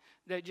God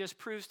that just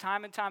proves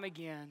time and time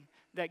again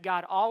that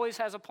God always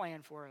has a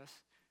plan for us.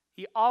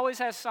 He always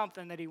has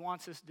something that He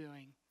wants us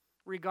doing,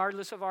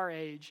 regardless of our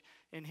age,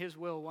 and His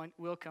will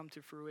come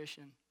to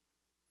fruition.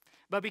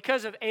 But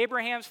because of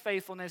Abraham's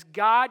faithfulness,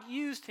 God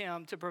used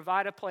him to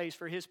provide a place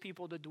for His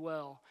people to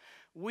dwell.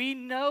 We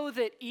know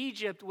that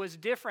Egypt was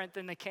different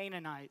than the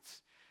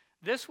Canaanites.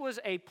 This was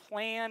a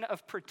plan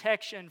of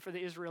protection for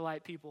the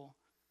Israelite people.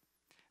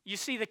 You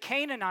see, the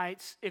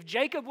Canaanites, if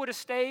Jacob would have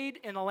stayed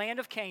in the land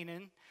of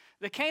Canaan,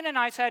 the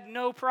Canaanites had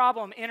no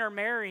problem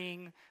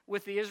intermarrying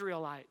with the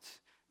Israelites.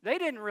 They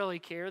didn't really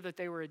care that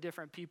they were a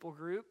different people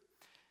group.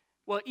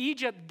 Well,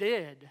 Egypt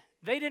did.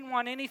 They didn't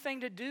want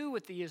anything to do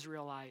with the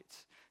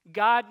Israelites.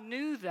 God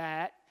knew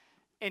that,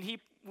 and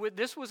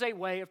this was a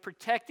way of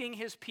protecting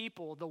His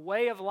people, the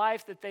way of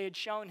life that they had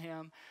shown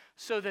Him,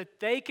 so that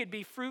they could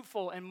be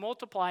fruitful and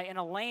multiply in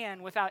a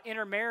land without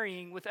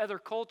intermarrying with other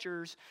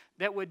cultures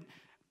that would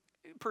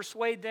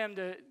persuade them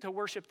to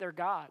worship their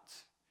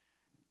gods.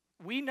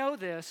 We know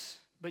this,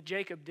 but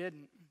Jacob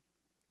didn't.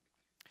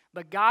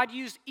 But God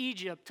used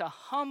Egypt to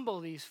humble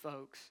these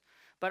folks,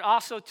 but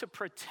also to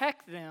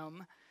protect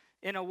them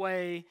in a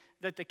way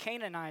that the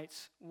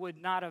Canaanites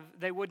would not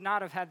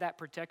have had that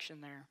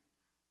protection there.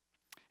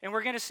 And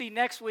we're going to see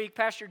next week,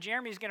 Pastor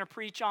Jeremy is going to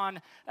preach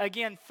on,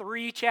 again,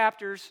 3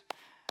 chapters.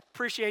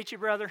 Appreciate you,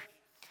 brother.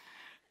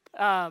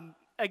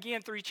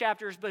 Again, 3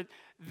 chapters, but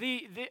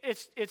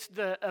it's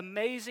the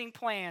amazing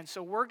plan.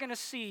 So we're going to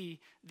see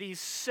these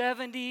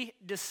 70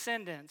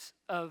 descendants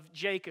of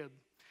Jacob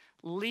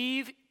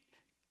leave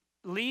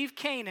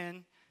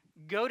Canaan,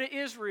 go to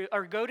Israel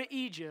or go to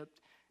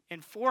Egypt.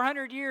 In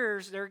 400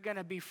 years, they're going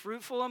to be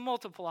fruitful and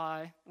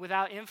multiply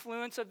without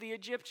influence of the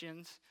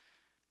Egyptians.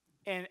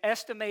 And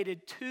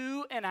estimated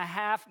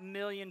 2.5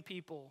 million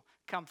people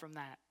come from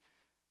that.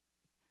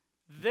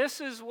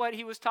 This is what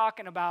he was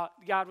talking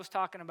about, God was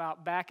talking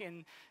about back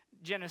in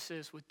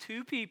Genesis with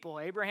 2 people,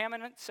 Abraham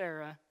and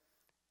Sarah,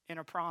 in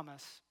a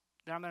promise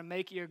that I'm going to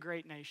make you a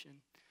great nation.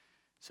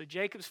 So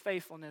Jacob's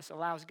faithfulness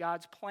allows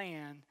God's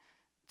plan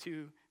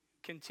to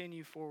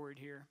continue forward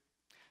here.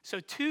 So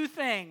 2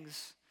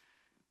 things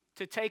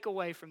to take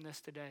away from this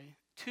today.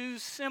 2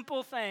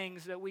 simple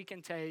things that we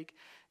can take.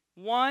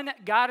 1,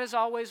 God is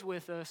always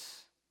with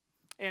us.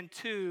 And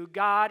 2,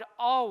 God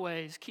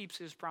always keeps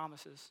his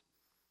promises.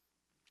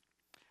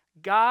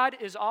 God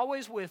is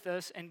always with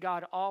us, and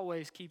God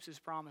always keeps his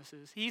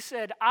promises. He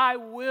said, I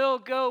will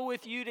go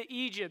with you to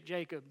Egypt,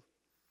 Jacob.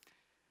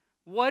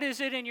 What is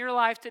it in your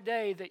life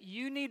today that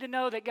you need to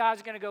know that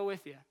God's going to go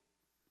with you?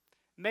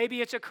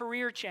 Maybe it's a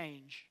career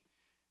change.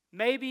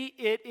 Maybe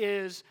it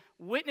is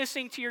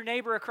witnessing to your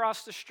neighbor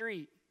across the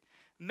street.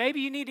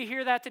 Maybe you need to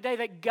hear that today,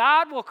 that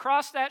God will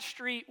cross that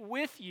street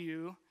with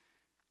you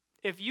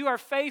if you are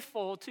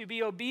faithful to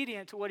be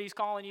obedient to what he's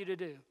calling you to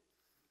do.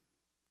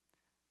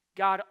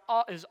 God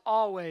is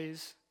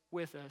always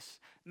with us.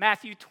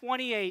 Matthew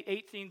 28,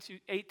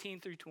 18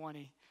 through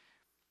 20.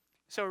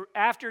 So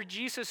after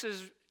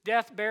Jesus'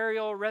 death,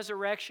 burial,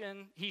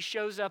 resurrection, he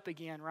shows up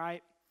again,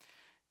 right?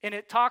 And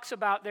it talks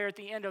about there at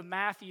the end of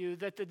Matthew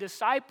that the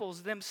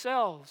disciples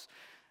themselves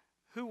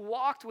who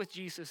walked with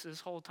Jesus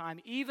this whole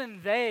time, even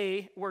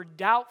they were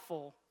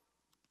doubtful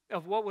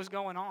of what was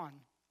going on.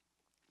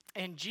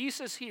 And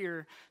Jesus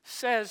here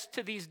says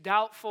to these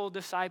doubtful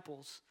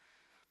disciples,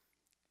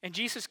 and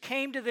Jesus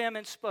came to them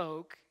and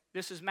spoke.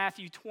 This is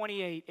Matthew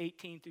 28,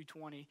 18 through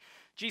 20.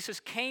 Jesus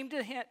came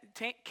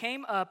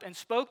up and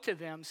spoke to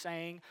them,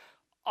 saying,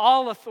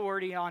 all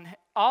authority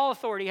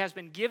has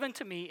been given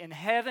to me in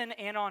heaven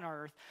and on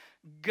earth.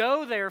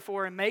 Go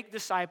therefore and make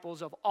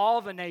disciples of all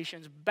the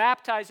nations,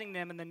 baptizing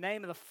them in the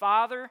name of the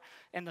Father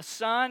and the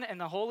Son and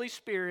the Holy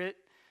Spirit.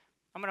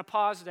 I'm going to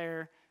pause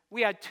there.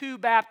 We had 2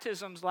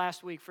 baptisms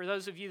last week. For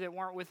those of you that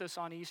weren't with us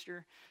on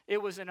Easter,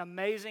 it was an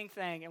amazing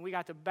thing, and we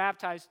got to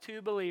baptize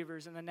 2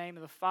 believers in the name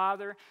of the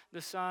Father,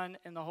 the Son,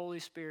 and the Holy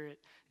Spirit.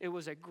 It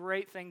was a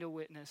great thing to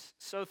witness.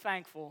 So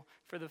thankful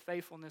for the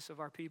faithfulness of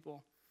our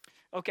people.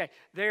 Okay,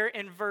 there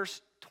in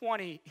verse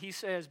 20, he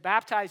says,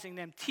 baptizing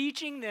them,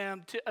 teaching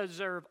them to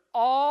observe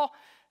all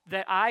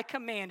that I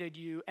commanded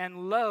you,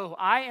 and lo,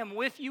 I am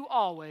with you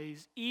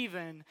always,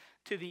 even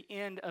to the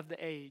end of the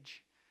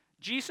age.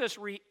 Jesus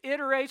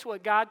reiterates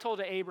what God told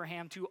to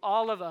Abraham to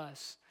all of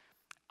us.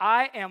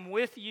 I am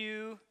with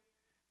you.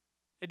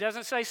 It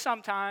doesn't say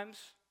sometimes.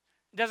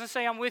 It doesn't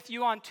say I'm with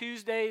you on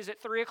Tuesdays at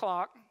 3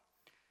 o'clock. It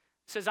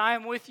says I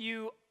am with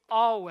you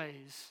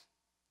always,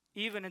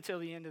 even until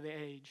the end of the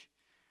age.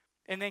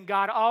 And then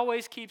God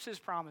always keeps his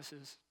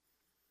promises.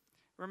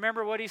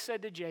 Remember what he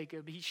said to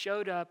Jacob. He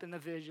showed up in the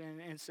vision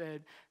and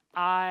said,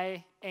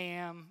 I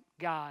am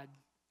God.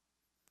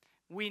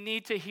 We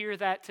need to hear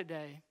that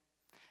today.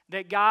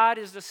 That God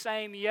is the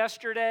same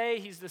yesterday,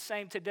 he's the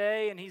same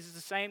today, and he's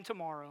the same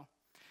tomorrow.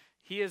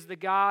 He is the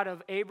God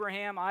of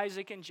Abraham,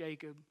 Isaac, and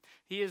Jacob.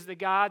 He is the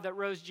God that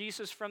rose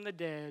Jesus from the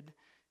dead.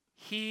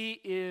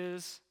 He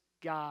is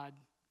God.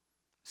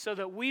 So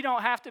that we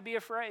don't have to be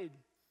afraid.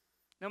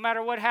 No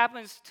matter what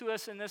happens to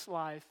us in this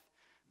life,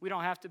 we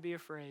don't have to be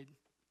afraid.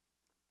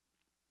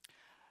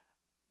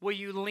 Will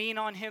you lean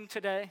on him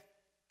today?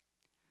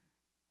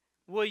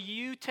 Will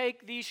you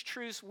take these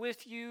truths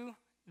with you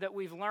that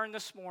we've learned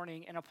this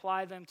morning and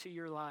apply them to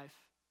your life?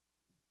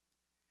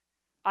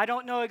 I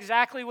don't know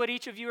exactly what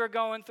each of you are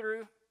going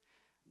through,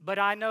 but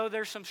I know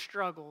there's some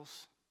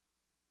struggles.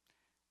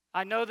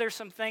 I know there's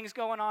some things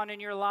going on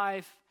in your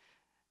life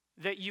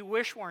that you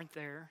wish weren't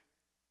there.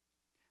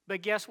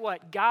 But guess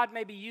what? God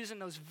may be using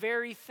those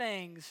very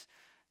things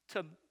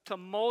to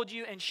mold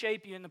you and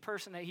shape you in the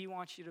person that he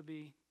wants you to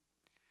be.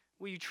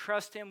 Will you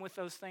trust him with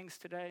those things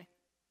today?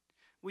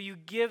 Will you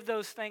give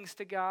those things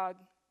to God?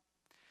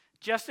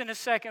 Just in a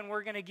second,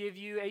 we're going to give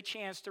you a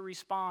chance to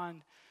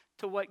respond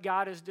to what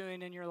God is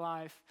doing in your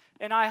life.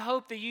 And I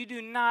hope that you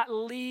do not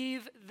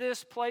leave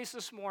this place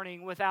this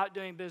morning without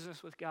doing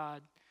business with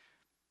God.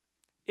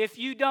 If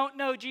you don't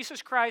know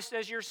Jesus Christ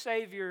as your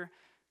Savior,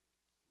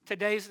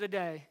 today's the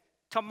day.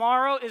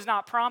 Tomorrow is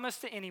not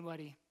promised to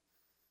anybody.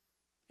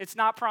 It's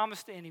not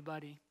promised to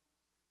anybody.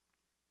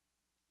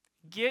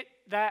 Get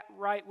that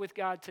right with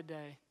God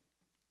today.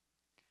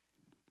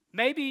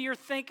 Maybe you're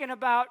thinking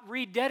about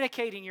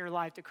rededicating your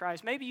life to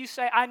Christ. Maybe you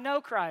say, I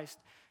know Christ.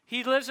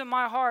 He lives in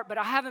my heart, but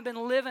I haven't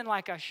been living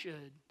like I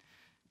should.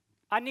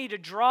 I need to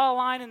draw a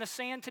line in the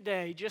sand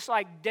today, just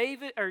like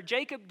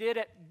Jacob did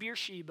at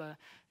Beersheba,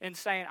 and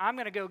saying, I'm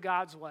going to go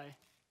God's way.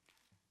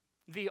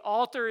 The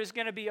altar is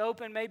going to be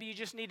open. Maybe you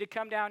just need to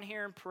come down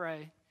here and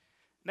pray.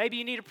 Maybe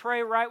you need to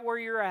pray right where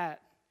you're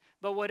at.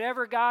 But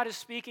whatever God is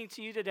speaking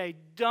to you today,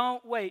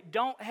 don't wait.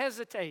 Don't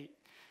hesitate.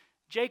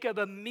 Jacob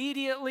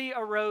immediately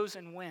arose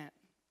and went.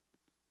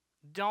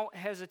 Don't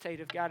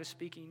hesitate if God is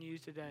speaking to you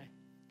today.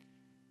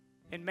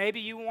 And maybe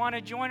you want to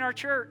join our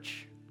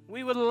church.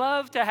 We would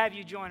love to have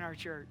you join our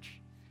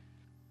church.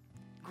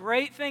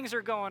 Great things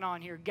are going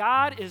on here.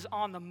 God is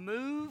on the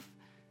move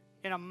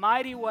in a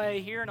mighty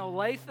way here in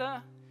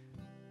Olathe.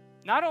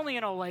 Not only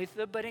in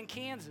Olathe, but in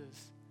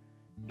Kansas.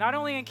 Not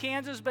only in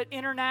Kansas, but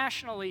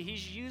internationally.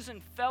 He's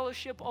using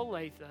Fellowship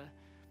Olathe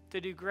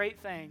to do great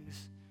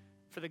things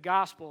for the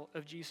gospel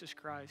of Jesus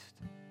Christ.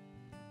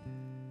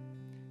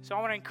 So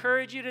I want to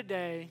encourage you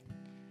today,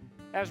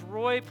 as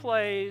Roy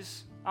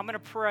plays, I'm going to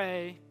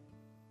pray.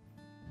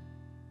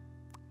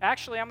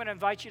 Actually, I'm going to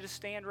invite you to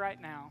stand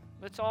right now.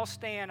 Let's all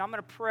stand. I'm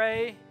going to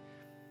pray.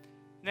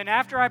 And then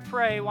after I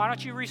pray, why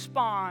don't you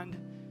respond?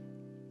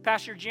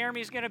 Pastor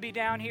Jeremy's going to be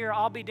down here.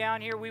 I'll be down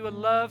here. We would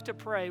love to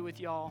pray with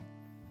y'all.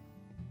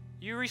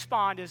 You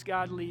respond as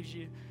God leads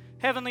you.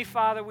 Heavenly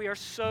Father, we are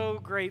so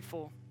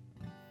grateful.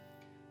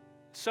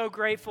 So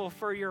grateful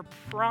for your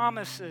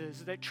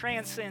promises that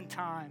transcend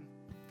time.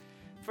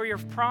 For your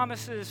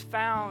promises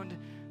found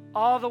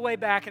all the way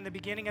back in the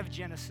beginning of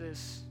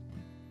Genesis.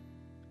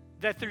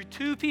 That through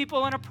two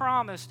people and a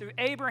promise, through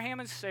Abraham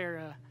and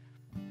Sarah,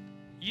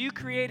 you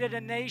created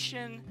a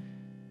nation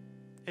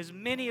as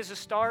many as the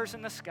stars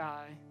in the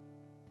sky.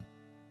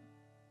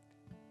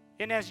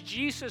 And as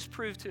Jesus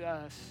proved to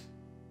us,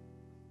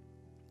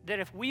 that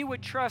if we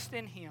would trust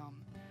in him,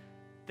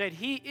 that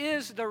he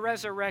is the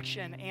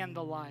resurrection and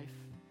the life,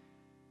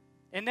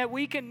 and that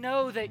we can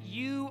know that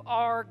you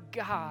are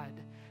God,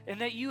 and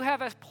that you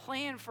have a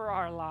plan for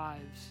our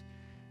lives,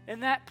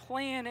 and that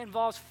plan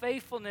involves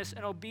faithfulness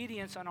and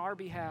obedience on our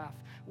behalf.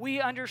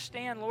 We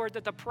understand, Lord,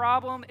 that the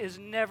problem is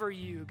never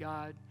you,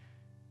 God.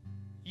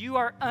 You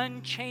are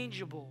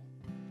unchangeable.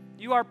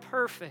 You are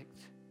perfect,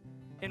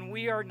 and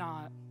we are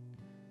not.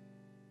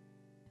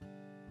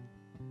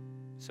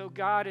 So,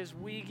 God, as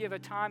we give a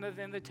time of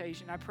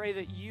invitation, I pray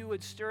that you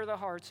would stir the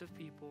hearts of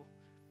people,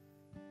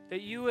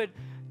 that you would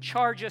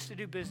charge us to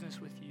do business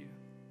with you,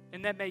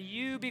 and that may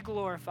you be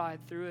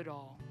glorified through it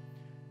all.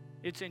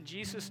 It's in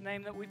Jesus'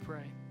 name that we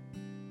pray.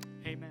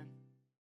 Amen.